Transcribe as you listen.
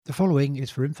The following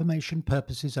is for information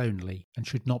purposes only and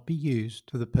should not be used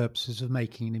for the purposes of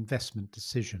making an investment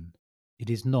decision.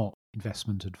 It is not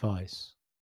investment advice.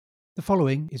 The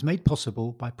following is made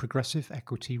possible by Progressive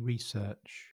Equity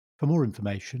Research. For more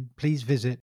information, please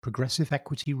visit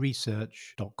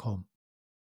progressiveequityresearch.com.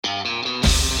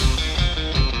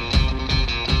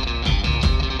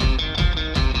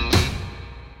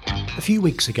 A few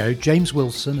weeks ago, James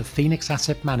Wilson of Phoenix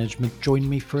Asset Management joined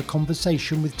me for a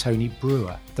conversation with Tony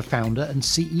Brewer, the founder and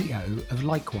CEO of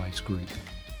Likewise Group.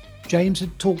 James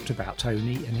had talked about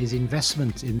Tony and his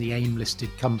investment in the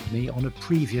AIM-listed company on a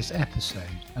previous episode,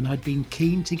 and I'd been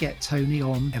keen to get Tony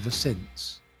on ever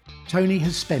since. Tony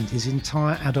has spent his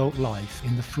entire adult life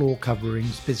in the floor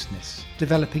coverings business,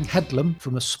 developing Headlam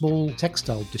from a small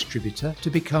textile distributor to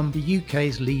become the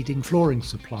UK's leading flooring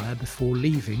supplier before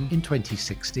leaving in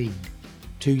 2016.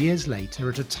 2 years later,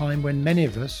 at a time when many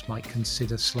of us might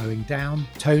consider slowing down,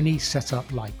 Tony set up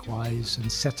Likewise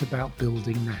and set about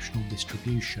building national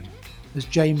distribution. As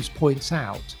James points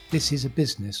out, this is a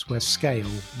business where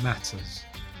scale matters.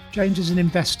 James is an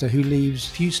investor who leaves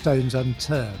few stones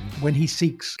unturned when he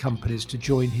seeks companies to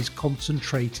join his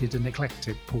concentrated and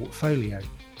eclectic portfolio.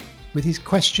 With his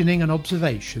questioning and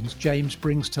observations, James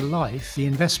brings to life the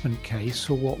investment case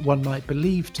for what one might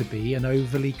believe to be an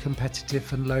overly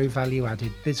competitive and low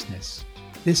value-added business.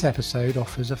 This episode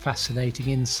offers a fascinating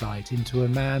insight into a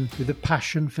man with a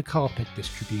passion for carpet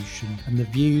distribution and the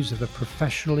views of a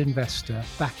professional investor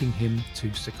backing him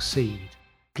to succeed.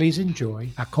 Please enjoy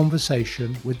our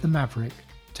conversation with the maverick,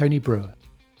 Tony Brewer.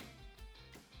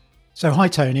 So hi,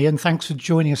 Tony, and thanks for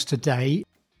joining us today.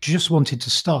 Just wanted to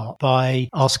start by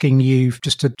asking you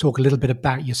just to talk a little bit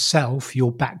about yourself,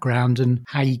 your background, and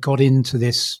how you got into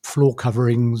this floor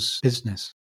coverings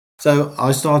business. So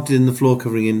I started in the floor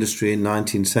covering industry in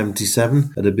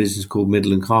 1977 at a business called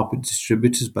Midland Carpet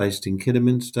Distributors based in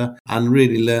Kidderminster, and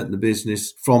really learnt the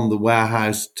business from the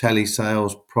warehouse,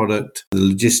 telesales, product, the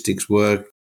logistics work.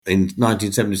 In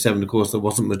 1977, of course, there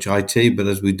wasn't much IT, but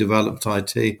as we developed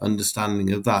IT,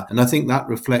 understanding of that. And I think that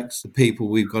reflects the people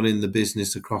we've got in the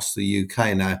business across the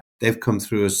UK now. They've come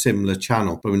through a similar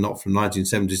channel, probably not from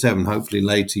 1977, hopefully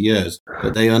later years,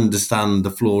 but they understand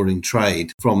the flooring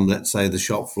trade from, let's say, the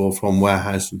shop floor, from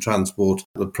warehouse and transport,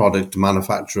 the product to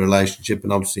manufacturer relationship,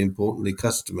 and obviously, importantly,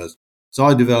 customers. So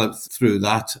I developed through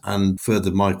that and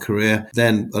furthered my career.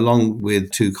 Then, along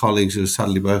with two colleagues who are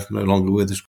sadly both no longer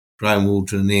with us, Graham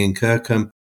Walter and Ian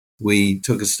Kirkham, we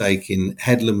took a stake in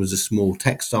Headlam as a small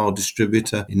textile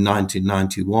distributor in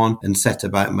 1991 and set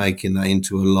about making that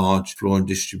into a large flooring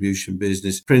distribution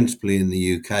business, principally in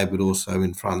the UK, but also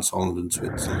in France, Holland and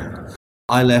Switzerland.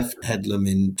 I left Headlam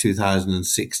in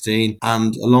 2016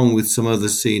 and, along with some other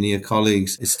senior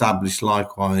colleagues, established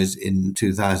Likewise in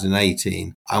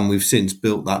 2018. And we've since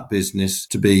built that business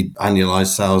to be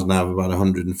annualised sales now of about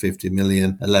 150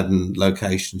 million, 11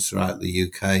 locations throughout the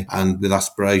UK, and with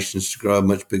aspirations to grow a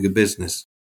much bigger business.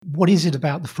 What is it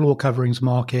about the floor coverings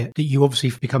market that you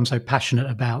obviously become so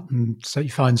passionate about and so you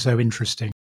find so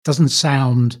interesting? Doesn't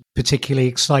sound particularly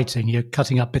exciting. You're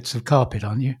cutting up bits of carpet,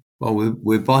 aren't you? Well,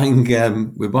 we're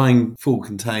buying full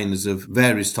containers of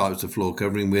various types of floor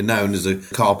covering. We're known as a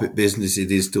carpet business. It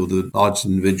is still the largest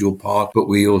individual part, but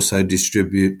we also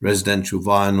distribute residential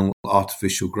vinyl,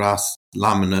 artificial grass,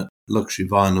 laminate, luxury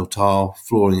vinyl tile,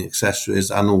 flooring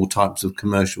accessories, and all types of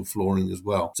commercial flooring as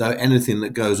well. So anything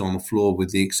that goes on the floor,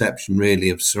 with the exception really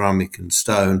of ceramic and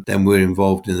stone, then we're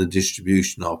involved in the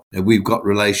distribution of. Now, we've got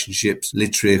relationships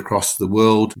literally across the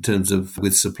world in terms of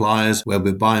with suppliers where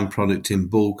we're buying product in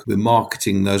bulk. We're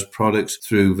marketing those products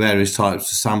through various types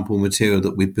of sample material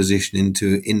that we position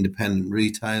into independent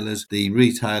retailers. The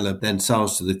retailer then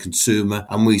sells to the consumer,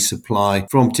 and we supply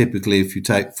from, typically, if you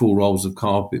take full rolls of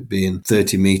carpet being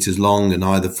 30 metres long and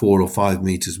either 4 or 5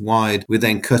 metres wide, we're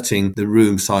then cutting the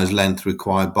room size length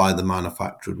required by the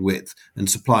manufactured width and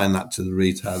supplying that to the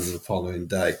retailer the following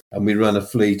day. And we run a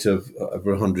fleet of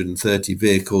over 130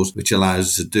 vehicles, which allows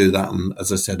us to do that. And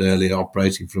as I said earlier,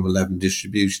 operating from 11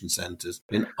 distribution centres.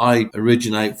 I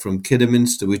originate from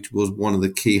Kidderminster, which was one of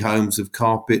the key homes of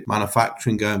carpet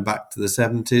manufacturing going back to the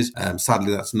 70s.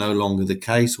 Sadly, that's no longer the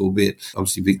case, albeit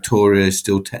obviously Victoria is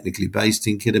still technically based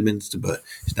in Kidderminster, but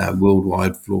it's now a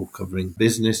worldwide floor covering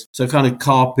business. So kind of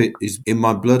carpet is in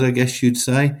my blood, I guess you'd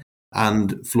say,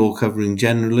 and floor covering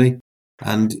generally.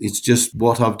 And it's just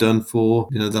what I've done for,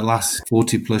 the last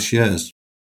 40 plus years.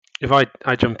 If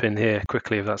I jump in here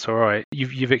quickly, if that's all right,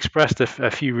 you've expressed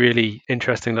a few really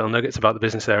interesting little nuggets about the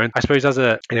business there. And I suppose as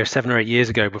 7 or 8 years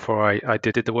ago, before I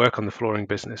did the work on the flooring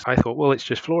business, I thought, well, it's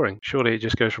just flooring. Surely it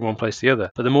just goes from one place to the other.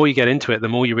 But the more you get into it, the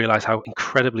more you realize how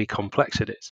incredibly complex it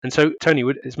is. And so, Tony,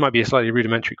 this might be a slightly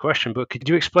rudimentary question, but could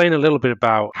you explain a little bit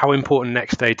about how important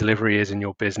next day delivery is in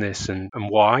your business and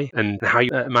why, and how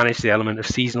you manage the element of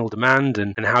seasonal demand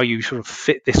and how you sort of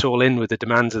fit this all in with the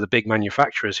demands of the big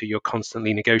manufacturers who you're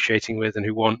constantly negotiating with and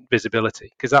who want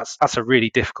visibility, because that's a really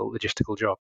difficult logistical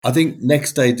job. I think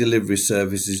next day delivery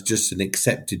service is just an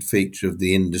accepted feature of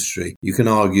the industry. You can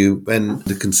argue when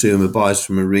the consumer buys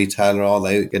from a retailer, are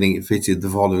they getting it fitted the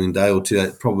following day or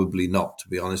two? Probably not, to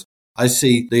be honest. I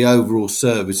see the overall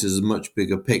service as a much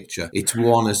bigger picture. It's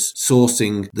one as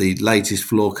sourcing the latest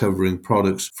floor covering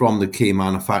products from the key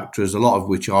manufacturers, a lot of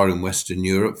which are in Western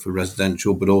Europe for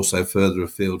residential, but also further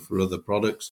afield for other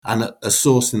products. And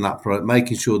sourcing that product,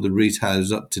 making sure the retailer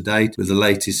is up to date with the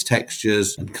latest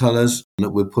textures and colours, and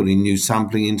that we're putting new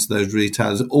sampling into those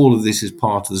retailers. All of this is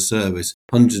part of the service.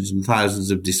 Hundreds and thousands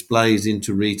of displays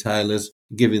into retailers,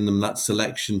 giving them that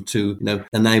selection to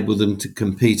enable them to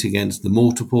compete against the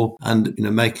multiple, and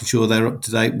making sure they're up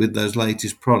to date with those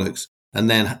latest products. And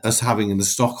then us having the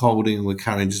stock holding, we're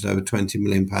carrying just over £20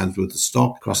 million worth of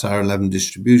stock across our 11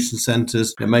 distribution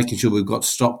centres, making sure we've got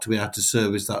stock to be able to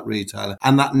service that retailer.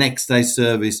 And that next day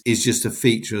service is just a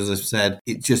feature, as I've said.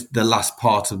 It's just the last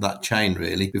part of that chain,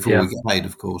 really, before we get paid,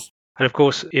 of course. And of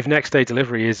course, if next day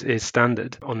delivery is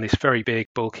standard on this very big,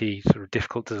 bulky, sort of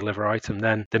difficult to deliver item,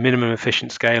 then the minimum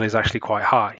efficient scale is actually quite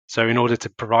high. So in order to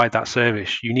provide that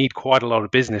service, you need quite a lot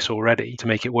of business already to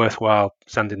make it worthwhile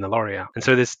sending the lorry out. And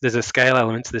so there's a scale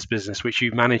element to this business which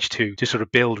you've managed to sort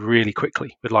of build really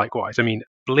quickly with Likewise. I mean,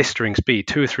 blistering speed,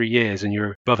 2 or 3 years and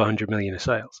you're above 100 million of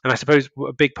sales. And I suppose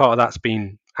a big part of that's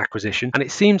been acquisition. And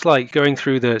it seems like going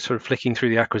through the sort of flicking through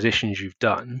the acquisitions you've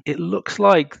done, it looks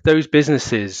like those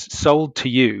businesses sold to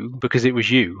you because it was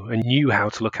you and knew how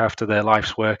to look after their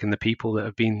life's work and the people that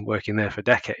have been working there for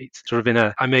decades, sort of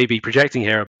in I may be projecting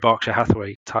here, a Berkshire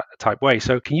Hathaway type way.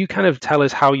 So can you kind of tell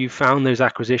us how you found those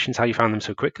acquisitions, how you found them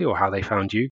so quickly, or how they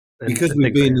found you? Because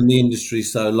we've been in the industry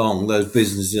so long, those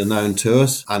businesses are known to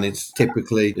us, and it's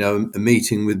typically, a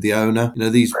meeting with the owner.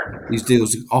 These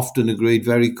deals are often agreed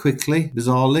very quickly,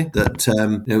 bizarrely, that,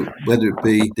 whether it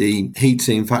be the heat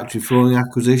seam factory flooring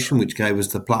acquisition, which gave us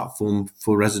the platform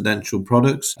for residential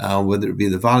products, whether it be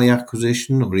the Valley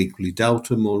acquisition or equally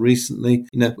Delta more recently,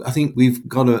 I think we've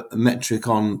got a metric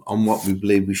on what we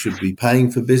believe we should be paying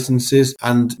for businesses.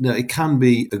 And it can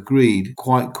be agreed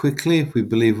quite quickly if we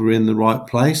believe we're in the right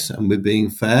place and we're being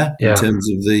fair in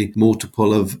terms of the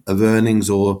multiple of earnings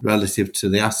or relative to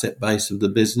the asset base of the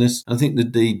business. I think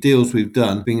that the deals we've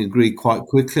done being agreed quite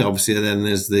quickly. Obviously, then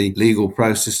there's the legal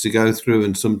process to go through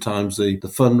and sometimes the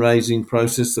fundraising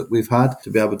process that we've had to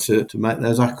be able to make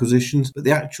those acquisitions. But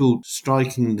the actual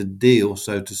striking the deal,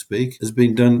 so to speak, has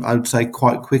been done, I would say,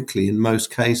 quite quickly in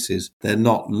most cases. They're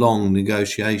not long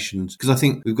negotiations because I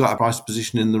think we've got our price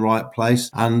position in the right place,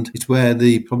 and it's where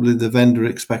probably the vendor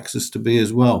expects us to be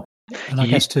as well. And I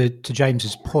guess to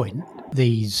James's point,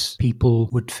 these people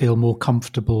would feel more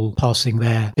comfortable passing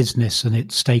their business and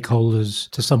its stakeholders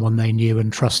to someone they knew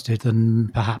and trusted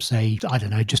than perhaps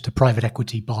just a private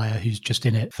equity buyer who's just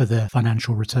in it for the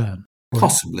financial return.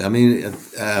 Possibly. I mean,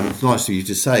 it's nice of you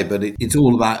to say, but it's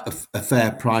all about a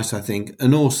fair price, I think.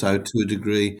 And also, to a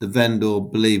degree, the vendor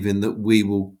believing that we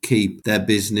will keep their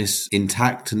business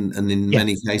intact and in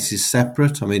many cases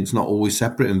separate. I mean, it's not always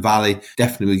separate. In Valley,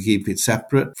 definitely we keep it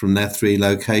separate from their 3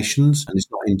 locations, and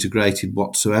it's not integrated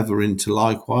whatsoever into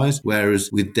Likewise. Whereas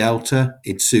with Delta,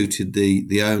 it suited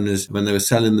the owners. When they were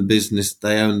selling the business,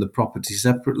 they owned the property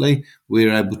separately. We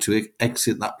were able to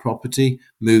exit that property,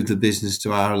 move the business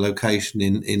to our location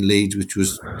in Leeds, which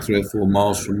was 3 or 4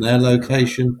 miles from their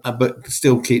location, but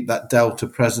still keep that Delta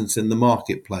presence in the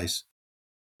marketplace.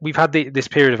 We've had this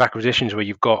period of acquisitions where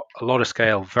you've got a lot of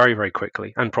scale very, very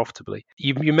quickly and profitably.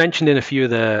 You mentioned in a few of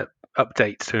the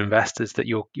updates to investors that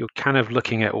you're kind of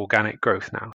looking at organic growth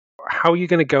now. How are you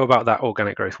going to go about that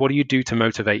organic growth? What do you do to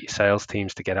motivate your sales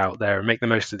teams to get out there and make the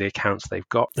most of the accounts they've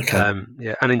got? Okay.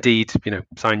 And indeed,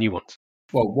 sign new ones.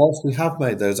 Well, whilst we have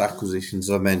made those acquisitions,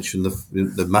 I mentioned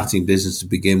the matting business to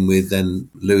begin with, then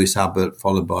Lewis Abbott,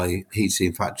 followed by Heat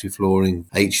Seam Factory Flooring,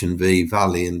 H&V,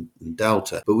 Valley and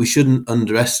Delta. But we shouldn't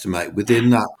underestimate, within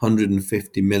that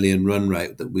 150 million run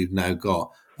rate that we've now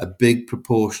got, a big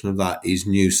proportion of that is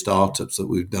new startups that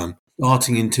we've done.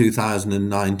 Starting in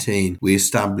 2019, we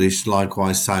established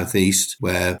Likewise Southeast,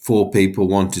 where 4 people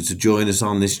wanted to join us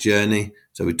on this journey.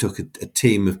 So we took a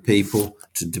team of people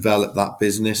to develop that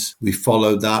business. We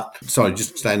followed that. Sorry,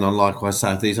 just staying on Likewise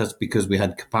South East, that's because we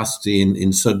had capacity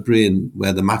in Sudbury and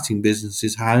where the matting business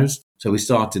is housed. So we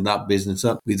started that business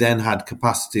up. We then had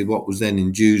capacity, what was then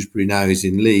in Dewsbury, now is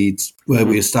in Leeds, where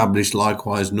we established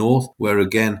Likewise North, where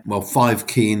again, 5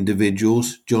 key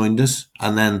individuals joined us.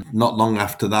 And then not long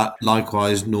after that,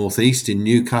 Likewise North East in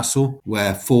Newcastle,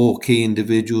 where 4 key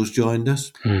individuals joined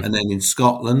us. And then in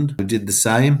Scotland, we did the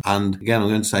same. And again, I'm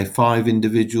going to say 5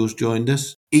 individuals joined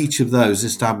us. Each of those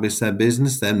established their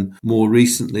business. Then more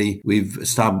recently, we've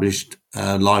established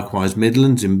Likewise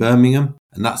Midlands in Birmingham.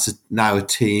 And that's now a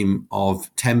team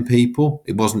of 10 people.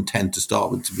 It wasn't 10 to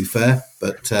start with, to be fair,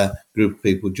 but a group of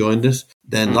people joined us.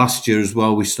 Then last year as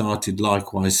well, we started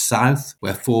Likewise South,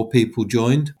 where 4 people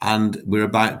joined. And we're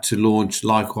about to launch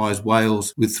Likewise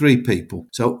Wales with 3 people.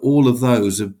 So all of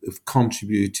those have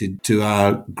contributed to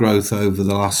our growth over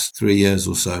the last 3 years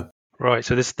or so. Right.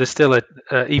 So there's still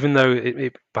even though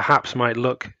it perhaps might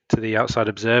look to the outside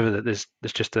observer that there's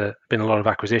just been a lot of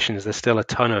acquisitions, there's still a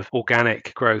ton of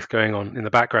organic growth going on in the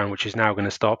background, which is now going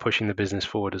to start pushing the business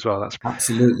forward as well. That's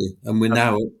absolutely. And we're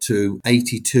now up to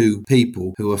 82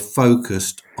 people who are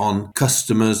focused on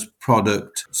customers,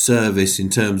 product, service, in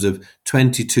terms of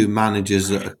 22 managers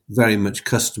that are very much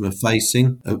customer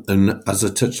facing. And as I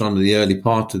touched on in the early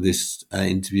part of this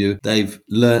interview, they've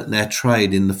learnt their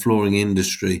trade in the flooring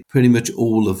industry. Pretty much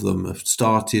all of them have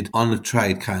started on a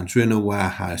trade counter in a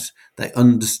warehouse. They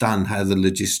understand how the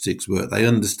logistics work. They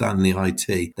understand the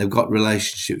IT. They've got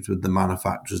relationships with the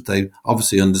manufacturers. They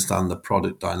obviously understand the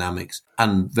product dynamics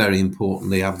and, very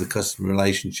importantly, have the customer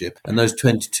relationship. And those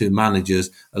 22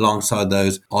 managers, alongside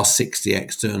those, are 60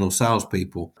 external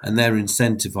salespeople. And they're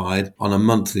incentivized on a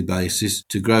monthly basis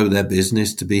to grow their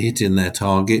business, to be hitting their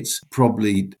targets.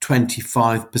 Probably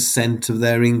 25% of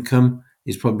their income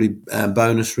is probably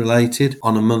bonus related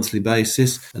on a monthly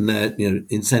basis, and they're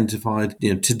incentivized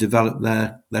to develop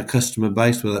their customer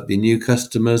base, whether that be new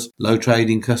customers, low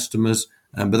trading customers,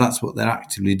 but that's what they're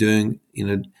actively doing,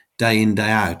 day in,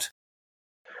 day out.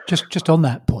 Just on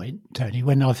that point, Tony,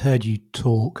 when I've heard you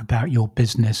talk about your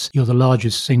business, you're the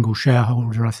largest single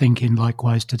shareholder, I think, in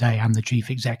Likewise today and the chief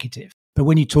executive. But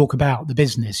when you talk about the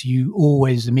business, you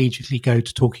always immediately go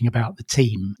to talking about the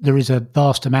team. There is a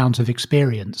vast amount of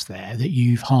experience there that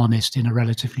you've harnessed in a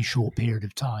relatively short period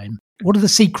of time. What are the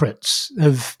secrets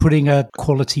of putting a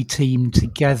quality team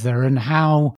together, and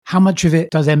how much of it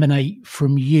does emanate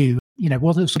from you?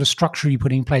 What sort of structure are you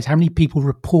putting in place? How many people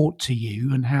report to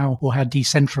you, and how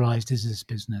decentralized is this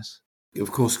business?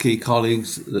 Of course, key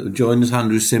colleagues that have joined us,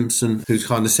 Andrew Simpson, who's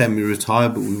kind of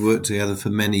semi-retired, but we've worked together for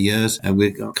many years, and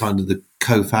we're kind of the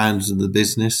co-founders of the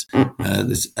business.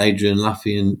 There's Adrian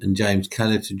Laffey and James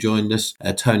Kellett who joined us.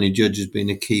 Tony Judge has been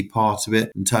a key part of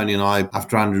it. And Tony and I,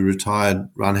 after Andrew retired,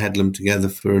 ran Headlam together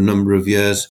for a number of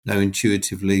years, know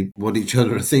intuitively what each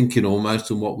other are thinking almost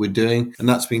and what we're doing. And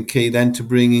that's been key then to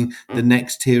bringing the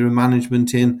next tier of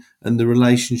management in, and the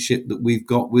relationship that we've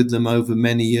got with them over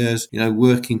many years,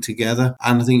 working together.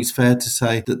 And I think it's fair to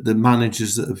say that the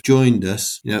managers that have joined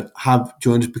us, have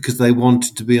joined us because they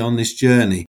wanted to be on this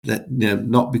journey. That,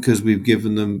 not because we've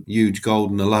given them huge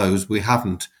golden hellos. We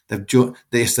haven't. They've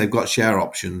got share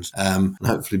options, and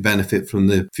hopefully benefit from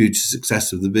the future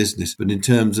success of the business. But in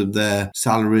terms of their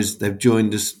salaries, they've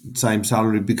joined us same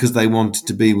salary because they wanted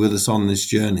to be with us on this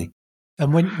journey.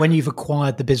 And when you've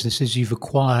acquired the businesses you've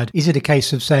acquired, is it a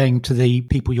case of saying to the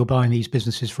people you're buying these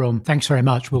businesses from, thanks very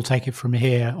much, we'll take it from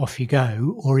here, off you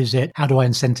go? Or is it, how do I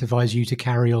incentivize you to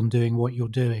carry on doing what you're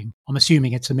doing? I'm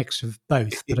assuming it's a mix of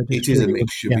both. It is a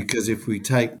mixture, because if we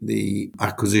take the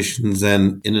acquisitions,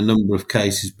 then in a number of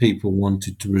cases, people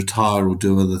wanted to retire or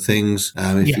do other things.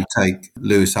 If you take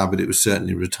Lewis Abbott, it was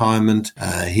certainly retirement.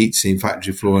 Heat Scene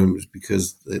Factory Flooring was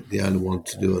because the owner wanted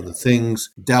to do other things.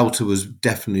 Delta was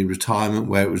definitely retirement,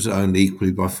 where it was owned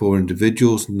equally by 4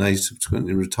 individuals, and they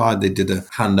subsequently retired. They did a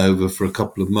handover for a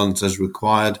couple of months as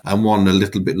required, and one a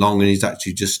little bit longer, and he's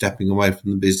actually just stepping away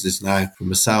from the business now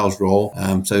from a sales role.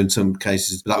 So in some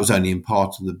cases, that was only in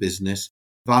part of the business.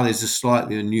 Valley is a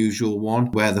slightly unusual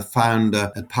one, where the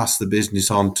founder had passed the business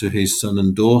on to his son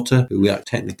and daughter, who we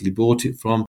technically bought it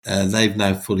from. They've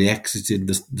now fully exited.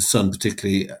 The son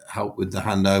particularly helped with the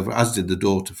handover, as did the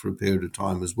daughter for a period of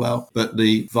time as well. But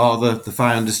the father, the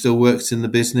founder, still works in the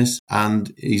business,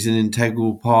 and he's an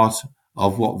integral part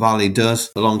of what Valley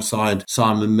does, alongside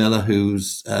Simon Miller,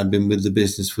 who's been with the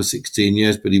business for 16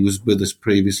 years, but he was with us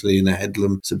previously in a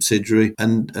Headlam subsidiary.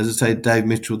 And as I say, Dave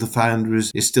Mitchell, the founder,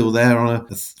 is still there on a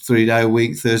 3-day a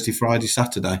week, Thursday, Friday,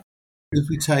 Saturday. If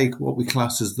we take what we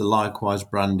class as the Likewise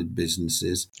branded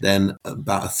businesses, then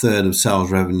about a third of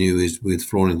sales revenue is with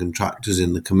flooring contractors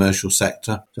in the commercial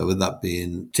sector. So whether that be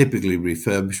in typically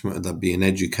refurbishment, whether that be in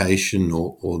education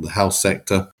or the health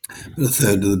sector. But a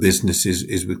third of the business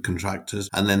is with contractors.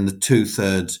 And then the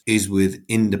 2/3 is with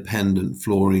independent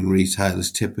flooring retailers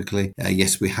typically.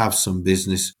 Yes, we have some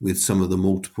business with some of the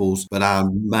multiples, but our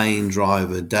main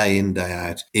driver day in, day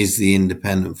out is the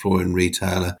independent flooring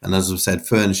retailer. And as I've said,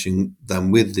 furnishing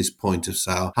them with this point of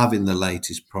sale, having the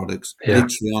latest products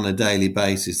literally on a daily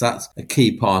basis. That's a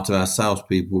key part of our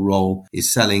salespeople role,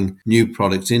 is selling new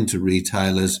products into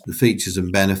retailers, the features and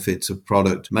benefits of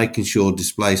product, making sure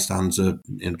display stands are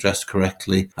addressed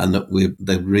correctly, and that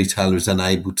the retailer is then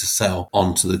able to sell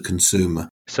on to the consumer.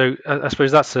 So I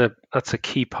suppose that's a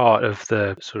key part of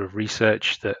the sort of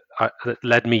research that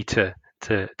led me to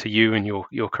you and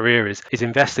your career is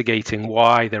investigating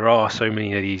why there are so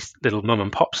many of these little mum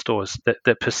and pop stores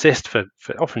that persist for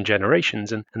often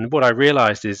generations. And what I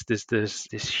realized is there's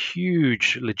this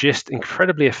huge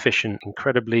incredibly efficient,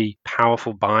 incredibly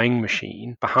powerful buying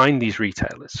machine behind these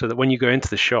retailers, so that when you go into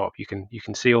the shop, you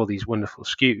can see all these wonderful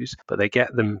SKUs, but they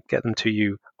get them to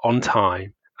you on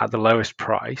time at the lowest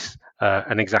price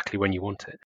and exactly when you want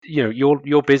it. You know,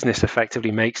 your business effectively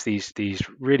makes these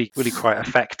really quite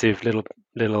effective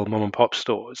little mom and pop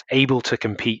stores able to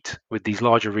compete with these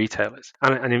larger retailers.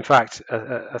 And in fact,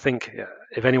 I think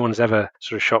if anyone's ever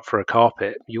sort of shopped for a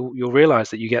carpet, you'll realize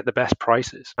that you get the best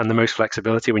prices and the most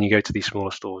flexibility when you go to these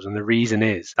smaller stores. And the reason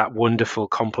is that wonderful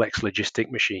complex logistic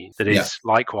machine that is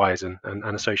Likewise and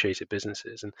associated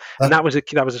businesses. And that was a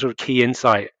sort of key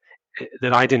insight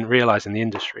that I didn't realize in the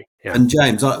industry. Yeah. And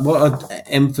James, what I'd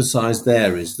emphasise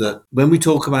there is that when we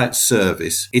talk about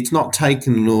service, it's not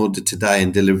taking an order today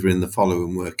and delivering the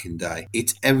following working day.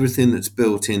 It's everything that's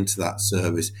built into that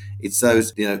service. It's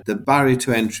those, the barrier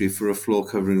to entry for a floor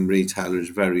covering retailer is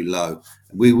very low.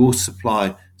 We will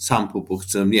supply sample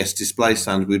books. Yes, display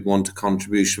stands, we'd want a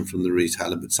contribution from the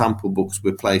retailer, but sample books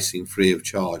we're placing free of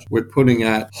charge. We're putting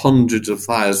out hundreds of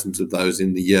thousands of those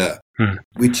in the year,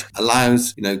 which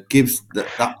allows, gives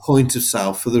that point of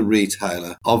sale for the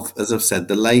retailer of, as I've said,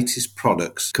 the latest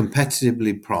products,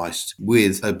 competitively priced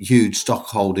with a huge stock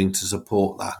holding to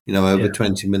support that, over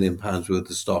 £20 million worth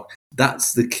of stock.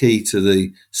 That's the key to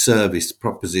the service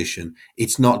proposition.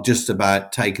 It's not just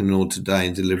about taking an order today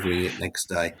and delivering it next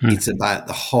day. It's about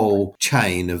the whole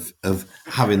chain of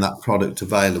having that product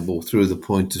available through the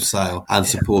point of sale and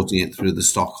supporting it through the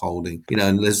stock holding.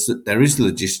 And there is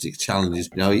logistics challenges.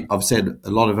 I've said a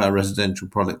lot of our residential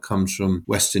product comes from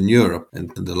Western Europe,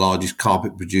 and the largest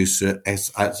carpet producer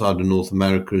outside of North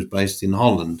America is based in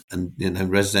Holland. And,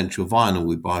 residential vinyl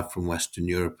we buy from Western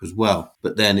Europe as well.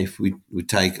 But then if we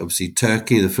take, obviously,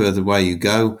 Turkey, the further away you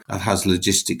go, that has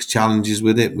logistics challenges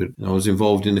with it. I was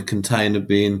involved in a container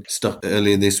being stuck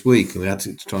earlier this week, and we had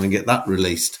to try and get that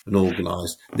released and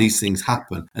organised. These things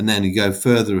happen. And then you go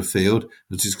further afield. I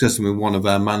was discussing with one of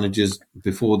our managers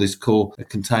before this call, a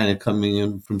container coming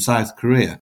in from South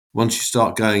Korea. Once you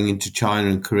start going into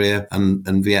China and Korea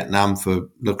and Vietnam for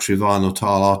luxury vinyl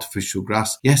tile, artificial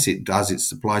grass, yes, it has its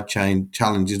supply chain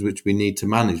challenges which we need to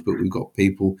manage, but we've got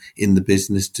people in the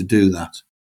business to do that.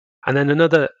 And then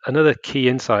another key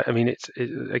insight,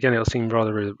 it'll seem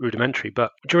rather rudimentary,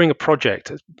 but during a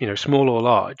project, small or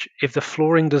large, if the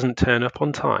flooring doesn't turn up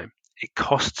on time, it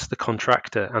costs the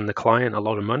contractor and the client a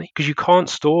lot of money, because you can't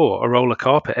store a roll of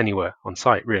carpet anywhere on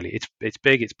site, really. It's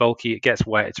big, it's bulky, it gets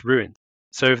wet, it's ruined.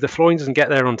 So if the flooring doesn't get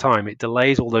there on time, it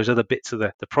delays all those other bits of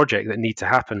the project that need to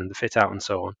happen and the fit out and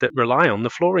so on that rely on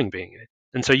the flooring being in.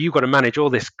 And so you've got to manage all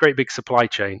this great big supply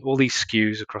chain, all these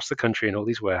SKUs across the country and all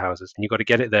these warehouses, and you've got to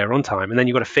get it there on time, and then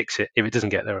you've got to fix it if it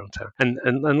doesn't get there on time.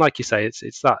 And like you say,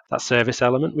 it's that service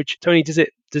element, which, Tony, does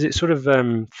it sort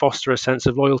of foster a sense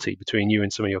of loyalty between you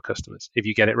and some of your customers if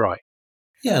you get it right?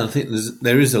 Yeah, I think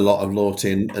there is a lot of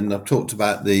loyalty, and I've talked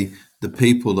about the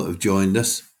people that have joined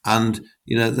us. And,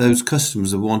 those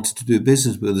customers have wanted to do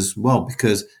business with us as well,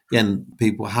 because, again,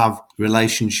 people have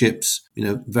relationships,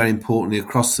 very importantly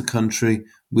across the country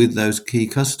with those key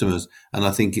customers. And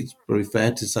I think it's very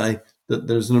fair to say that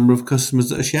there's a number of customers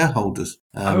that are shareholders.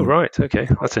 Oh, right. Okay.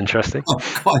 That's interesting.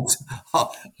 Quite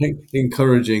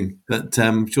encouraging, but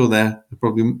I'm sure they're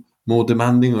probably more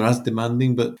demanding or as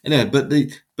demanding, but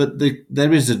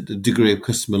there is a degree of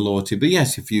customer loyalty. But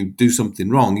yes, if you do something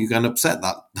wrong, you can upset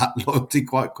that loyalty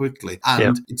quite quickly.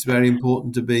 And It's very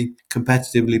important to be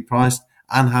competitively priced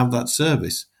and have that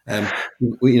service.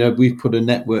 We've put a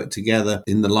network together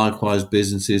in the Likewise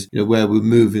businesses, where we're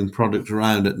moving product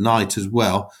around at night as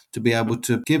well to be able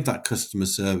to give that customer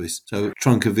service. So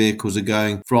trunk of vehicles are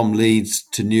going from Leeds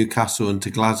to Newcastle and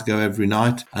to Glasgow every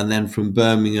night, and then from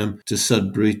Birmingham to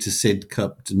Sudbury to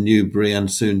Sidcup to Newbury and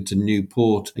soon to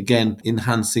Newport, again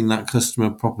enhancing that customer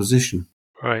proposition.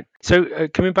 Right. So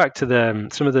coming back to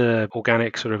some of the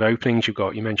organic sort of openings you've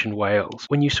got, you mentioned Wales.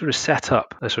 When you sort of set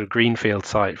up a sort of greenfield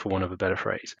site, for want of a better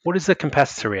phrase, what is the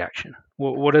competitor reaction?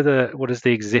 What is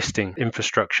the existing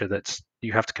infrastructure that's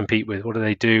you have to compete with? What do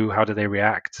they do? How do they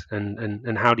react?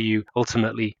 And how do you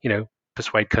ultimately,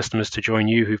 persuade customers to join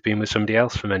you who've been with somebody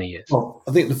else for many years? Well,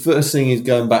 I think the first thing is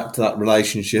going back to that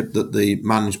relationship that the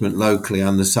management locally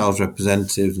and the sales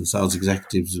representatives and sales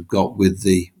executives have got with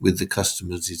the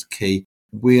customers is key.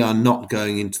 We are not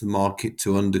going into the market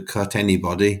to undercut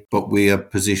anybody, but we are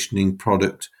positioning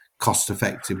product cost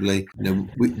effectively.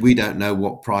 We don't know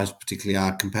what price particularly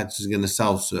our competitors are going to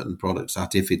sell certain products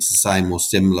at, if it's the same or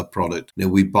similar product.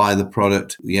 We buy the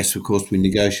product. Yes, of course, we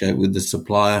negotiate with the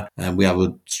supplier, and we have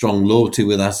a strong loyalty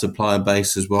with our supplier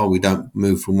base as well. We don't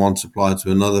move from one supplier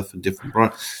to another for different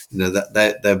products.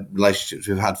 They're relationships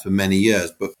we've had for many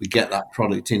years, but we get that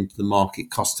product into the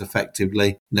market cost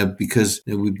effectively, because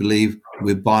we believe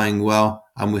we're buying well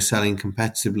and we're selling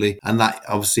competitively, and that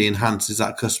obviously enhances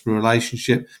that customer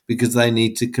relationship because they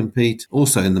need to compete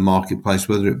also in the marketplace,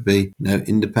 whether it be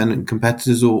independent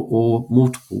competitors or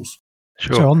multiples.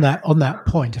 Sure. So on that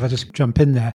point, if I just jump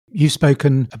in there, you've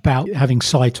spoken about having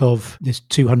sight of this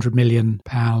 £200 million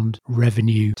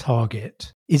revenue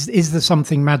target. Is there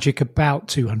something magic about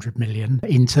 200 million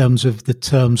in terms of the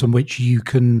terms on which you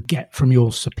can get from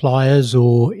your suppliers,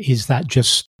 or is it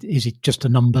just a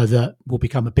number that will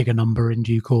become a bigger number in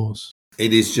due course?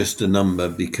 It is just a number,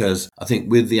 because I think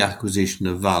with the acquisition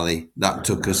of Valley, that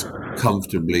took us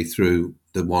comfortably through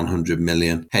the 100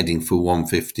 million, heading for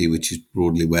 150, which is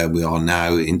broadly where we are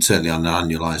now, certainly on an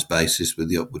annualised basis with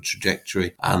the upward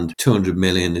trajectory. And 200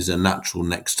 million is a natural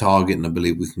next target, and I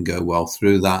believe we can go well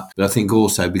through that. But I think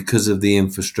also because of the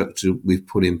infrastructure we've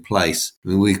put in place,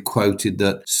 we've quoted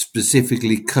that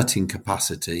specifically cutting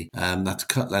capacity, that's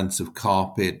cut lengths of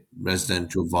carpet,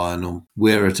 residential vinyl,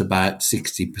 we're at about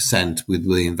 60% with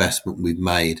the investment we've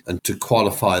made. And to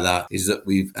qualify that is that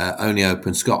we've only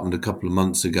opened Scotland a couple of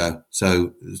months ago. So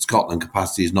Scotland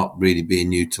capacity is not really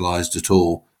being utilised at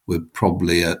all. We're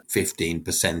probably at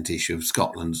 15%-ish of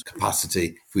Scotland's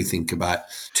capacity. If we think about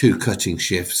 2 cutting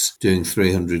shifts, doing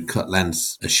 300 cut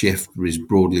lengths a shift is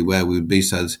broadly where we would be.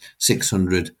 So there's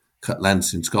 600 cut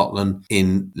lengths in Scotland.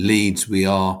 In Leeds, we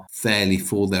are fairly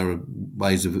full. There are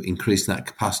ways of increasing that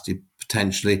capacity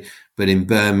potentially. But in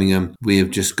Birmingham, we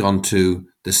have just gone to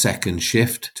the second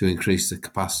shift to increase the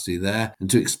capacity there. And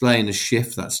to explain a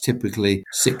shift, that's typically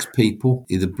 6 people,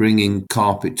 either bringing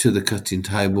carpet to the cutting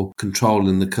table,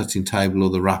 controlling the cutting table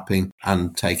or the wrapping,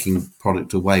 and taking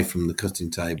product away from the cutting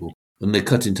table. And the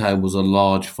cutting tables are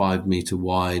large, 5 metre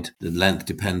wide. The length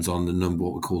depends on the number,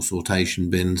 what we call sortation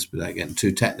bins, without getting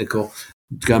too technical.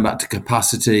 Going back to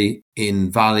capacity,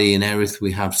 in Valley and Erith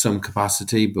we have some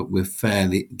capacity, but we're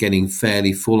getting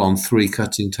fairly full on 3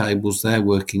 cutting tables there,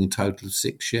 working a total of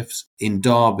 6 shifts. In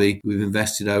Derby, we've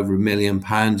invested over £1 million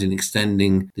in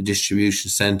extending the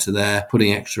distribution centre there,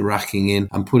 putting extra racking in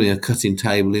and putting a cutting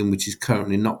table in which is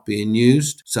currently not being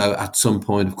used. So at some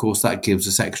point, of course, that gives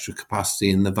us extra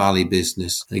capacity in the Valley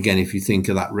business. And again, if you think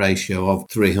of that ratio of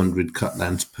 300 cut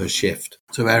lengths per shift.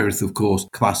 So Erith, of course,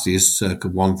 capacity is circa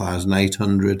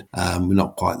 1,800. We're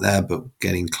not quite there, but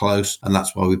getting close. And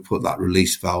that's why we put that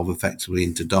release valve effectively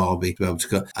into Derby to be able to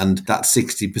cut. And that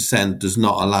 60% does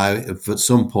not allow, if at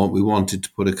some point we wanted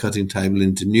to put a cutting table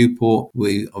into Newport,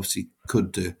 we obviously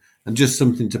could do. And just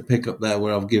something to pick up there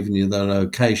where I've given you the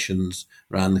locations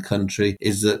around the country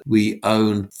is that we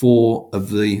own 4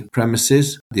 of the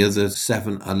premises. The other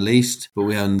 7 are leased, but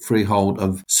we own freehold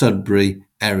of Sudbury,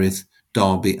 Erith,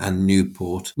 Derby and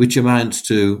Newport, which amounts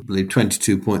to, I believe,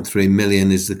 22.3 million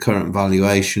is the current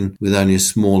valuation, with only a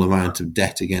small amount of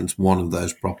debt against one of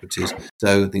those properties.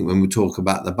 So I think when we talk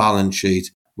about the balance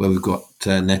sheet, where we've got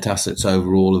net assets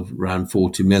overall of around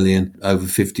 40 million, over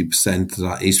 50% of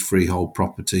that is freehold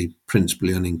property,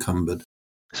 principally unencumbered.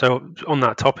 So on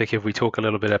that topic, if we talk a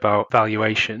little bit about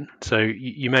valuation, so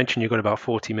you mentioned you've got about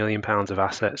 £40 million of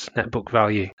assets, net book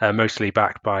value, mostly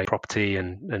backed by property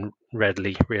and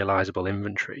readily realisable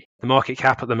inventory. The market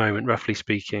cap at the moment, roughly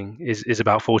speaking, is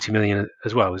about 40 million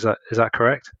as well. Is that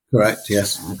correct? Correct.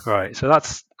 Yes. Right. So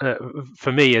that's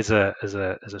for me as a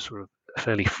sort of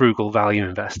fairly frugal value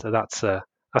investor. That's a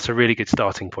really good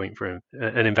starting point for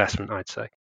an investment, I'd say.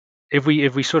 if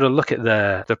we sort of look at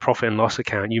the profit and loss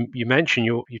account, you mentioned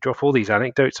you drop all these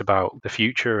anecdotes about the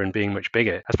future and being much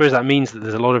bigger. I suppose that means that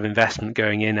there's a lot of investment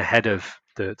going in ahead of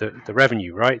the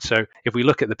revenue, right? So if we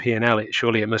look at the P&L,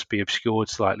 surely it must be obscured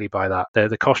slightly by that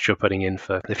the cost you're putting in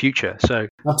for the future. So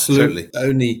absolutely,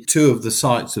 only 2 of the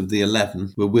sites of the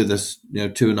 11 were with us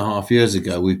 2.5 years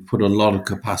ago. We've put a lot of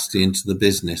capacity into the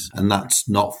business, and that's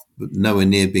nowhere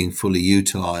near being fully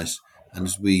utilised. And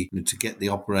as to get the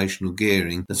operational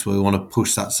gearing, that's why we want to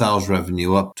push that sales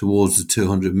revenue up towards the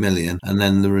 200 million. And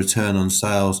then the return on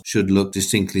sales should look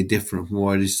distinctly different from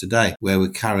where it is today, where we're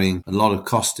carrying a lot of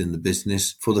cost in the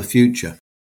business for the future.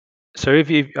 So if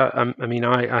you,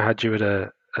 I had you at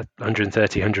a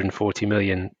 130, 140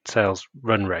 million sales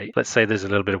run rate. Let's say there's a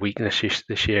little bit of weakness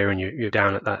this year and you're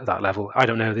down at that level. I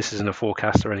don't know. This isn't a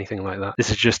forecast or anything like that. This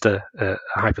is just a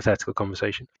hypothetical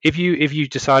conversation. If you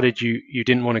decided you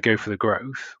didn't want to go for the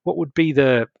growth, what would be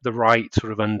the right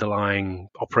sort of underlying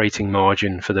operating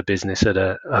margin for the business at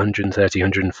a 130,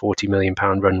 140 million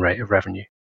pound run rate of revenue?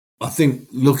 I think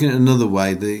looking at another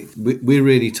way, we're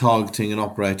really targeting an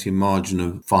operating margin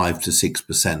of 5 to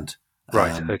 6%.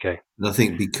 Right, okay. And I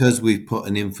think because we've put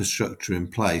an infrastructure in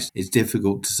place, it's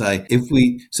difficult to say if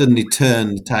we suddenly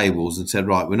turn the tables and said,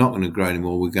 right, we're not going to grow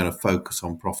anymore, we're going to focus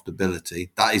on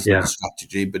profitability. That isn't the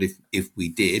strategy, but if we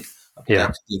did,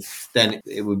 then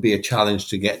it would be a challenge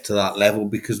to get to that level,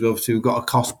 because we've got a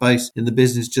cost base in the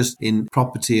business just in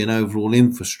property and overall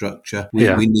infrastructure.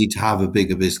 We need to have a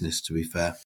bigger business, to be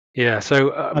fair. Yeah,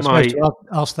 so I'll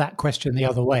ask that question the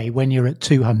other way. When you're at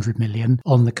 200 million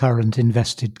on the current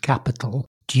invested capital,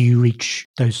 do you reach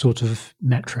those sort of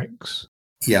metrics?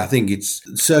 Yeah, I think it's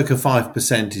circa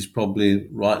 5% is probably the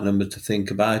right number to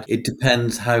think about. It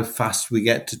depends how fast we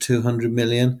get to 200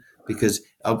 million, because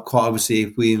quite obviously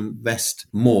if we invest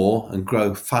more and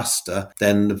grow faster,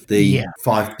 then the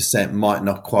 5% might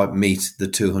not quite meet the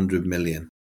 200 million.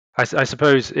 I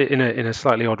suppose in a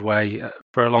slightly odd way,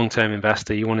 for a long-term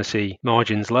investor, you want to see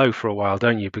margins low for a while,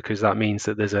 don't you? Because that means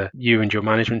that you and your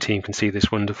management team can see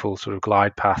this wonderful sort of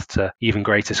glide path to even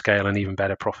greater scale and even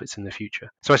better profits in the future.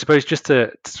 So I suppose just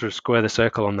to sort of square the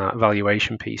circle on that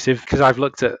valuation piece, because I've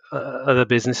looked at other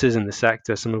businesses in the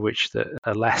sector, some of which that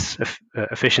are less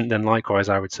efficient than Likewise,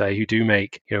 I would say, who do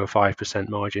make a 5%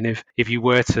 margin. If you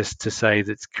were to say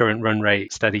that current run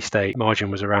rate steady state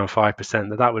margin was around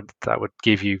 5%, that would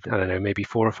give you, I don't know, maybe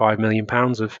 £4 or £5 million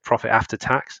of profit after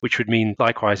tax, which would mean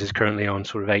Likewise is currently on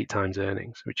sort of 8 times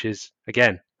earnings, which is,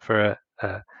 again, for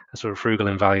a sort of frugal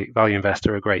and value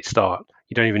investor, a great start.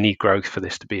 You don't even need growth for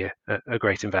this to be a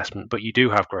great investment, but you do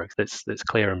have growth that's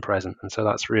clear and present. And so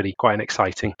that's really quite an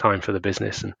exciting time for the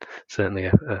business, and certainly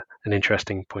an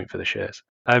interesting point for the shares.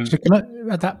 So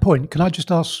at that point, can I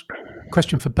just ask a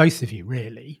question for both of you,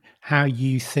 really, how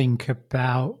you think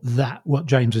about that, what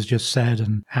James has just said,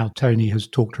 and how Tony has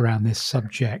talked around this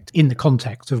subject in the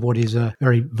context of what is a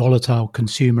very volatile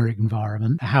consumer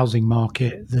environment, a housing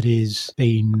market that is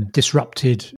being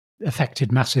disrupted,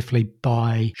 affected massively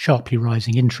by sharply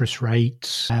rising interest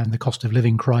rates and the cost of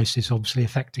living crisis obviously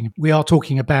affecting. We are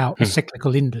talking about a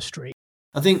cyclical industry.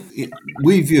 I think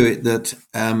we view it that,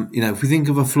 if we think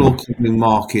of a floor covering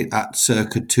market at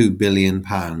circa £2 billion,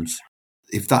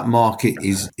 if that market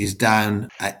is down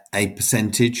at a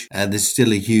percentage, there's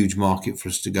still a huge market for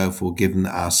us to go for, given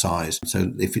our size.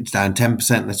 So if it's down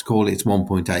 10%, let's call it's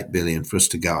 1.8 billion for us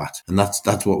to go at. And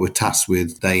that's what we're tasked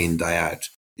with day in, day out.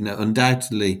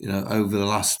 Undoubtedly, over the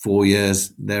last 4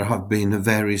 years, there have been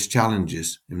various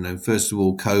challenges. First of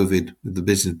all, COVID, with the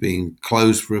business being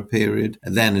closed for a period.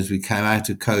 And then as we came out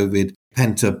of COVID,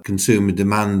 pent-up consumer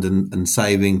demand and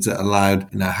savings that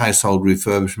allowed household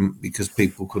refurbishment, because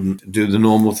people couldn't do the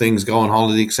normal things, go on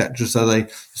holiday, etc. So they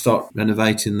start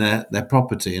renovating their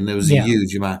property, and there was a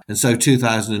huge amount. And so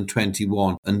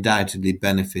 2021 undoubtedly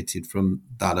benefited from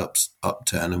that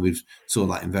upturn, and we've saw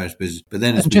that in various businesses. But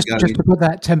then, just to put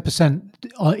that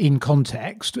 10% in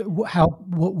context,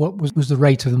 what was the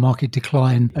rate of the market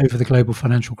decline over the global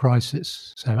financial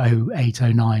crisis? So 08,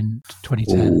 09,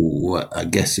 2010. I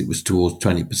guess it was towards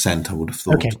 20%, I would have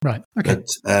thought. Okay, right. Okay.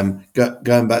 But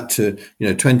going back to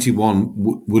 21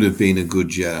 would have been a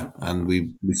good year, and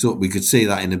we thought we could see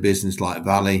that in a business like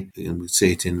Valley, and we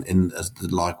see it in as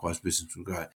the Likewise business will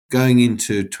grow. Going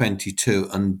into 22,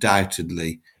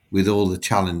 undoubtedly, with all the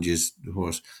challenges, of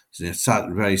course,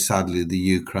 very sadly, the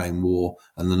Ukraine war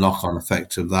and the knock-on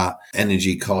effect of that,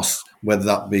 energy costs, whether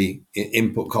that be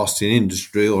input costs in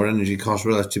industry or energy costs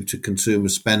relative to consumer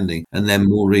spending. And then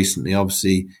more recently,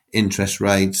 obviously, interest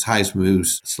rates, house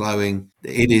moves slowing.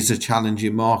 It is a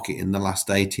challenging market in the last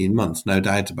 18 months, no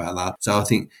doubt about that. So I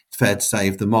think it's fair to say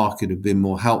if the market had been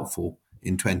more helpful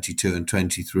in 22 and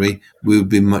 23, we would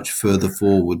be much further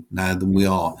forward now than we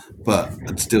are. But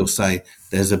I'd still say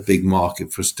there's a big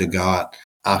market for us to go at.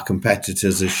 Our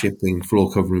competitors are shipping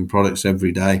floor covering products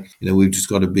every day. We've just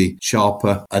got to be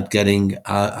sharper at getting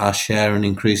our share and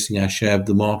increasing our share of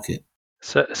the market.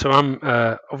 So I'm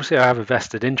obviously I have a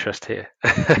vested interest here.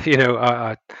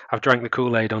 I've drank the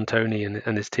Kool-Aid on Tony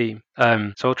and his team.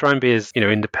 So I'll try and be as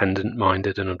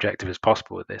independent-minded and objective as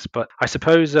possible with this. But I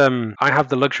suppose I have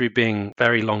the luxury of being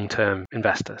very long-term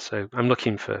investor. So I'm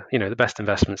looking for the best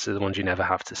investments are the ones you never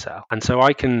have to sell. And so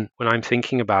I can, when I'm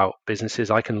thinking about businesses,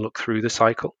 I can look through the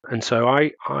cycle. And so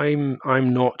I'm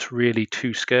not really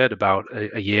too scared about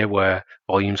a year where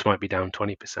volumes might be down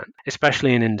 20%,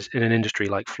 especially in an industry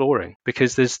like flooring,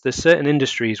 because there's certain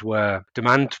industries where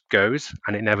demand goes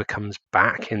and it never comes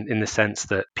back in the sense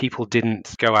that people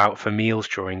didn't go out for meals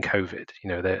during COVID.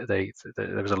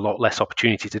 There was a lot less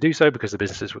opportunity to do so because the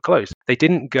businesses were closed. They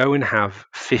didn't go and have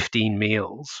 15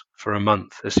 meals for a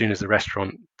month as soon as the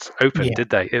restaurants opened, did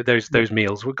they? Those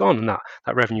meals were gone and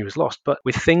that revenue was lost. But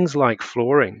with things like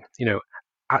flooring,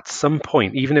 at some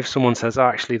point, even if someone says,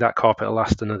 actually, that carpet will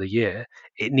last another year,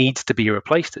 it needs to be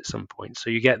replaced at some point. So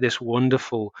you get this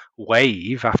wonderful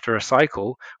wave after a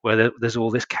cycle where there's all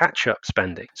this catch-up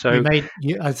spending. So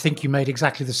I think you made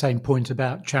exactly the same point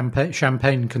about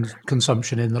champagne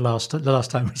consumption in the last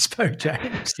time we spoke,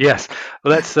 James. Yes,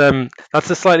 well, that's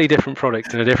a slightly different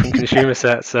product and a different consumer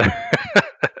set. So,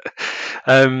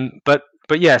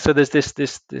 But yeah, so there's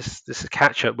this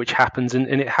catch up which happens, and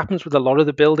it happens with a lot of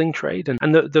the building trade.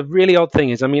 And the really odd thing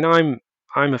is, I'm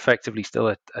effectively still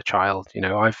a child.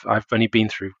 I've only been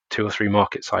through 2 or 3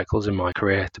 market cycles in my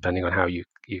career, depending on how you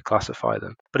classify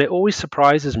them. But it always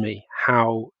surprises me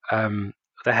how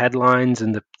the headlines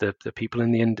and the people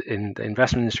in the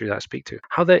investment industry that I speak to,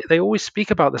 how they always speak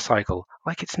about the cycle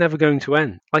like it's never going to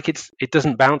end, like it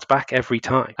doesn't bounce back every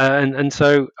time. And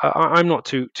so I'm not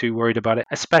too worried about it,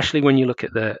 especially when you look at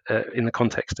in the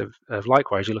context of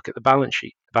Likewise, you look at the balance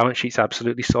sheet. The balance sheet's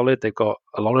absolutely solid. They've got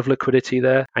a lot of liquidity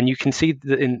there, and you can see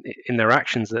that in their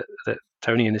actions that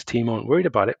Tony and his team aren't worried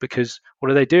about it, because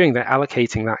what are they doing? They're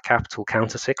allocating that capital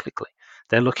counter-cyclically.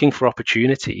 They're looking for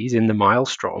opportunities in the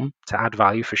maelstrom to add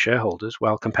value for shareholders,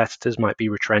 while competitors might be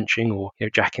retrenching or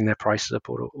jacking their prices up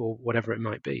or whatever it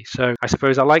might be. So I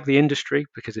suppose I like the industry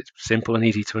because it's simple and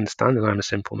easy to understand, and I'm a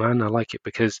simple man. I like it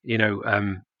because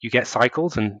you get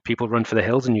cycles and people run for the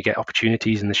hills, and you get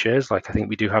opportunities in the shares, like I think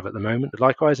we do have at the moment.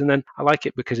 Likewise, and then I like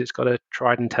it because it's got a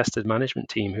tried and tested management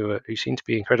team who seem to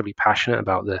be incredibly passionate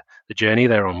about the journey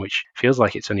they're on, which feels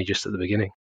like it's only just at the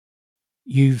beginning.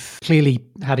 You've clearly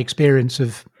had experience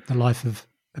of the life of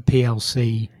a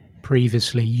PLC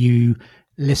previously. You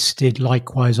listed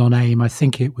Likewise on AIM, I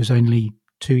think it was only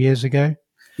 2 years ago?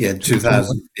 Yeah,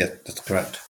 2000. Yeah, that's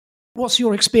correct. What's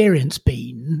your experience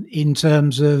been in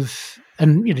terms of,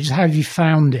 and just how have you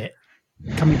found it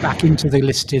coming back into the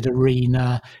listed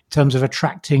arena in terms of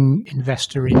attracting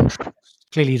investor interest?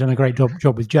 Clearly, you've done a great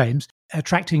job with James,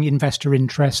 attracting investor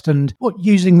interest and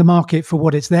using the market for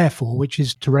what it's there for, which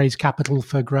is to raise capital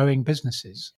for growing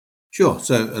businesses. Sure.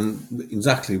 So, and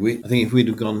exactly, I think if we'd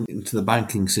have gone into the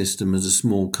banking system as a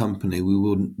small company, we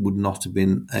would not have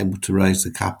been able to raise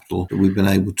the capital that we've been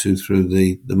able to through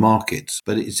the markets.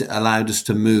 But it's allowed us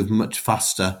to move much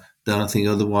faster than I think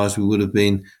otherwise we would have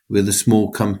been with a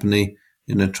small company,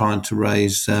 trying to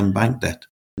raise bank debt.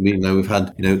 We've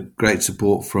had, great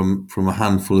support from a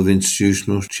handful of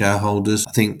institutional shareholders.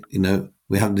 I think,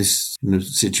 we have this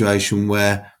situation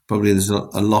where probably there's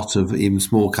a lot of even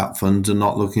small cap funds are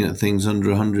not looking at things under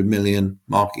 100 million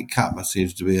market cap. That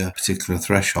seems to be a particular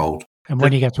threshold. And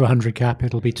when you get to 100 cap,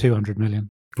 it'll be 200 million.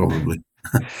 Probably.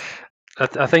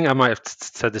 I think I might have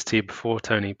said this to you before,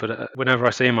 Tony, but whenever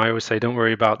I see them, I always say, don't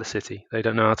worry about the city. They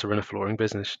don't know how to run a flooring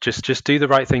business. Just do the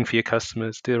right thing for your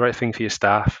customers, do the right thing for your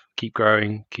staff, keep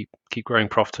growing, keep growing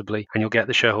profitably, and you'll get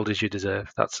the shareholders you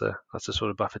deserve. That's a sort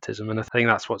of Buffettism, and I think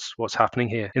that's what's happening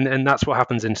here. And that's what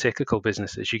happens in cyclical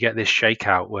businesses. You get this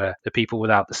shakeout where the people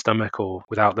without the stomach or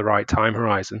without the right time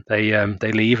horizon, they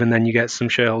leave, and then you get some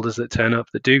shareholders that turn up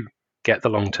that do get the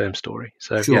long-term story.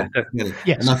 So sure. Yeah.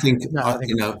 Yes. And I think,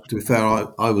 to be fair,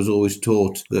 I was always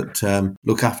taught that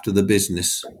look after the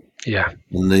business. Yeah.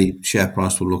 And the share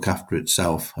price will look after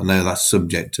itself. I know that's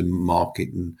subject to market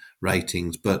and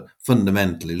ratings, but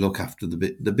fundamentally look after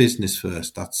the business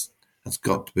first. That's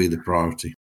got to be the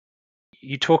priority.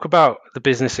 You talk about the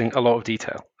business in a lot of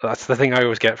detail. That's the thing I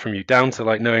always get from you, down to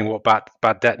like knowing what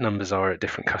bad debt numbers are at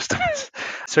different customers.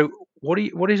 So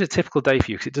what is a typical day for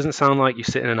you? Because it doesn't sound like you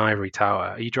sit in an ivory tower.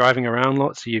 Are you driving around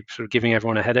lots? Are you sort of giving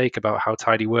everyone a headache about how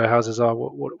tidy warehouses are?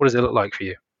 What does it look like for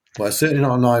you? Well, it's certainly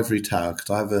not an ivory tower because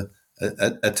I have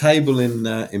a table in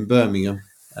Birmingham,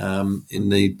 in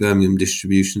the Birmingham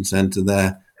distribution centre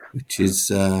there, which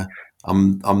is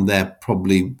I'm there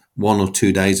probably 1 or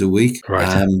 2 days a week.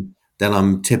 Right. Then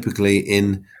I'm typically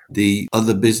in the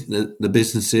other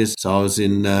businesses. So I was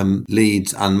in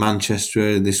Leeds and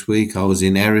Manchester this week. I was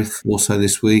in Erith also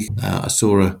this week. I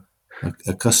saw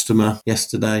a customer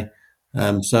yesterday.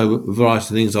 So a variety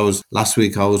of things. Last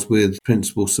week I was with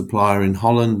principal supplier in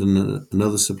Holland and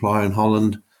another supplier in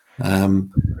Holland. A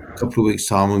couple of weeks'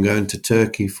 time I'm going to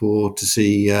Turkey to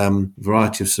see a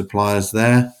variety of suppliers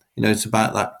there. It's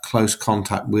about that close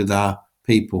contact with our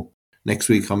people. Next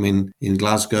week I'm in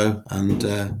Glasgow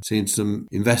and seeing some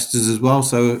investors as well.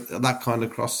 So that kind of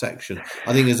cross section.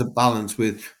 I think there's a balance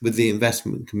with the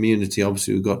investment community.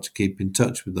 Obviously we've got to keep in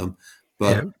touch with them,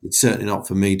 but it's certainly not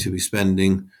for me to be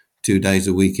spending 2 days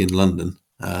a week in London.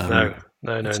 No.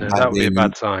 That would be a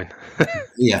bad sign.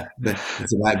 Yeah, but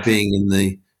it's about being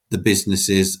in the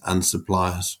businesses and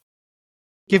suppliers.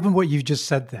 Given what you've just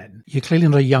said then, you're clearly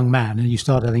not a young man and you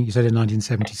started, I think you said in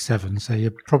 1977, so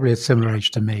you're probably a similar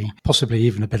age to me, possibly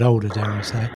even a bit older, dare I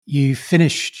say. You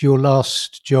finished your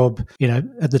last job,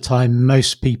 at the time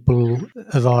most people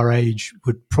of our age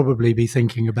would probably be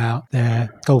thinking about their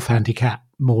golf handicap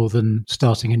more than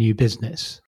starting a new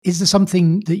business. Is there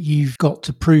something that you've got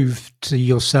to prove to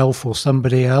yourself or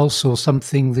somebody else, or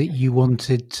something that you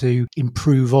wanted to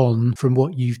improve on from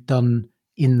what you've done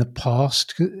in the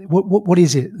past? What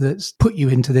is it that's put you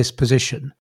into this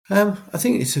position? I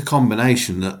think it's a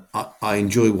combination that I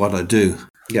enjoy what I do.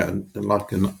 Yeah,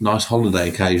 like a nice holiday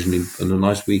occasionally and a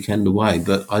nice weekend away,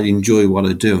 but I enjoy what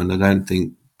I do, and I don't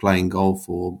think playing golf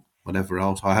or whatever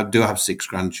else. I do have 6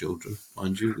 grandchildren,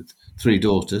 mind you, with 3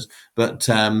 daughters, but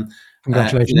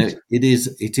Congratulations.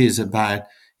 It is about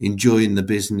enjoying the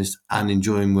business and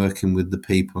enjoying working with the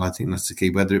people. I think that's the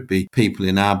key, whether it be people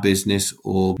in our business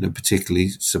or particularly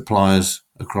suppliers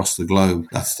across the globe.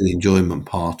 That's the enjoyment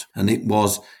part. And it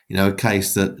was, a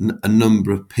case that a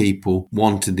number of people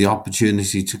wanted the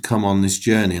opportunity to come on this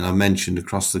journey. And I mentioned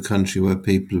across the country where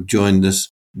people have joined us.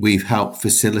 We've helped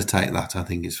facilitate that, I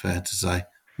think it's fair to say,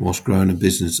 whilst growing a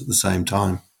business at the same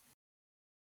time.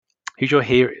 Who's your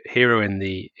hero in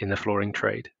the flooring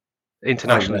trade?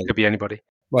 Internationally, it could be anybody.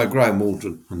 Well, Graham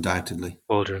Waldron, undoubtedly.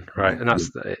 Waldron, right? And that's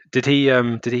did he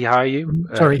hire you?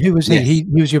 Sorry, who was he? Yes. He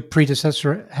was your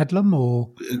predecessor at Headlam,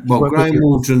 or? Well, Graham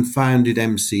Waldron founded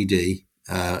MCD,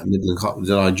 Midland Cotton,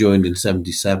 that I joined in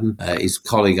 77. His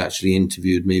colleague actually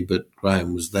interviewed me, but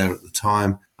Graham was there at the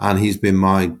time, and he's been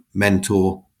my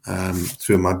mentor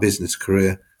through my business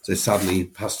career. So sadly, he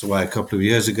passed away a couple of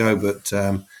years ago, but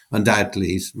undoubtedly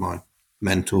he's my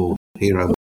mentor,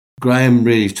 hero. Graham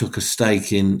really took a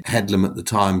stake in Headlam at the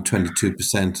time,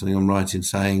 22%, I think I'm right in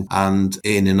saying, and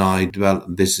Ian and I developed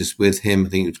a business with him. I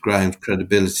think it was Graham's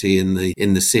credibility in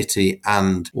the city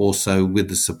and also with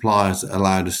the suppliers that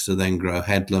allowed us to then grow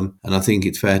Headlam. And I think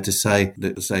it's fair to say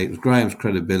it was Graham's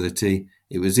credibility.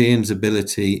 It was Ian's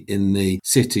ability in the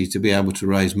city to be able to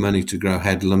raise money to grow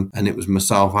Headlam, and it was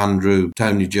myself, Andrew,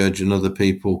 Tony Judge and other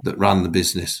people that ran the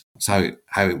business. That's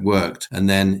how it worked. And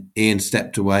then Ian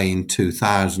stepped away in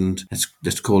 2000.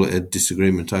 Let's call it a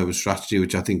disagreement over strategy,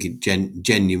 which I think it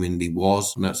genuinely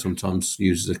was, and that sometimes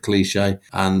used as a cliche.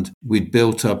 And we'd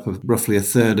built up roughly a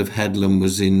third of Headlam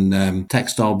was in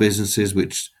textile businesses,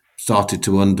 which started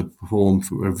to underperform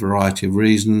for a variety of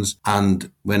reasons.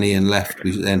 And when Ian left,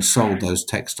 we then sold those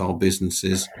textile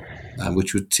businesses,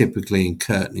 which were typically in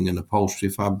curtaining and upholstery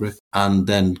fabric, and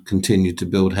then continued to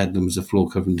build Headlam as a floor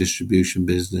covering distribution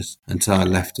business until I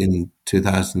left in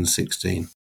 2016.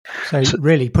 So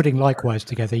really, putting Likewise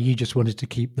together, you just wanted to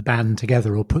keep the band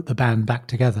together or put the band back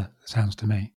together, it sounds to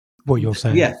me, what you're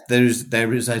saying. Yeah, there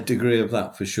is a degree of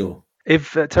that for sure.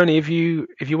 If Tony, if you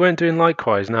weren't doing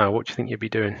Likewise now, what do you think you'd be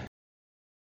doing?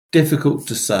 Difficult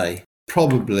to say.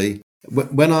 Probably.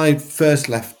 When I first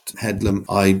left Headlam,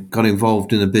 I got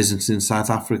involved in a business in South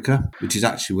Africa, which is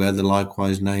actually where the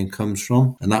Likewise name comes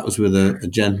from. And that was with a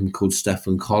gentleman called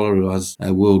Stefan Collar, who has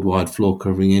a worldwide floor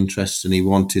covering interests, and he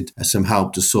wanted some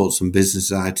help to sort some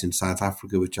business out in South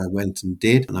Africa, which I went and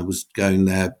did. And I was going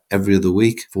there every other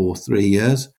week for 3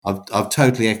 years. I've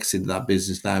totally exited that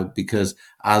business now because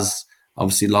as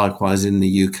obviously Likewise in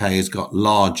the UK has got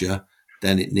larger,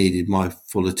 then it needed my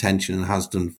full attention and has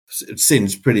done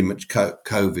since pretty much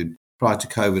COVID. Prior to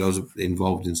COVID, I was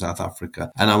involved in South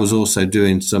Africa. And I was also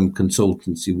doing some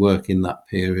consultancy work in that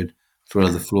period for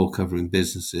other floor covering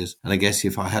businesses. And I guess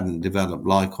if I hadn't developed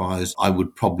Likewise, I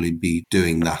would probably be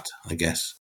doing that, I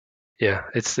guess. Yeah,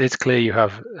 it's clear you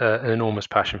have an enormous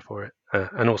passion for it.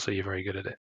 And also you're very good at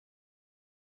it.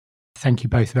 Thank you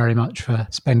both very much for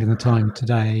spending the time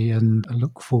today, and I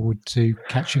look forward to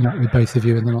catching up with both of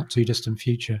you in the not too distant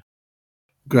future.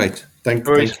 Great. Thank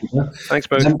you. Thanks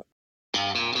both.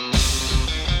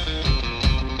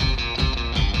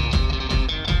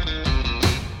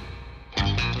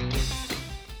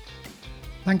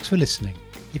 Thanks for listening.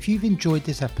 If you've enjoyed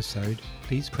this episode,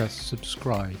 please press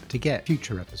subscribe to get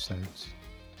future episodes.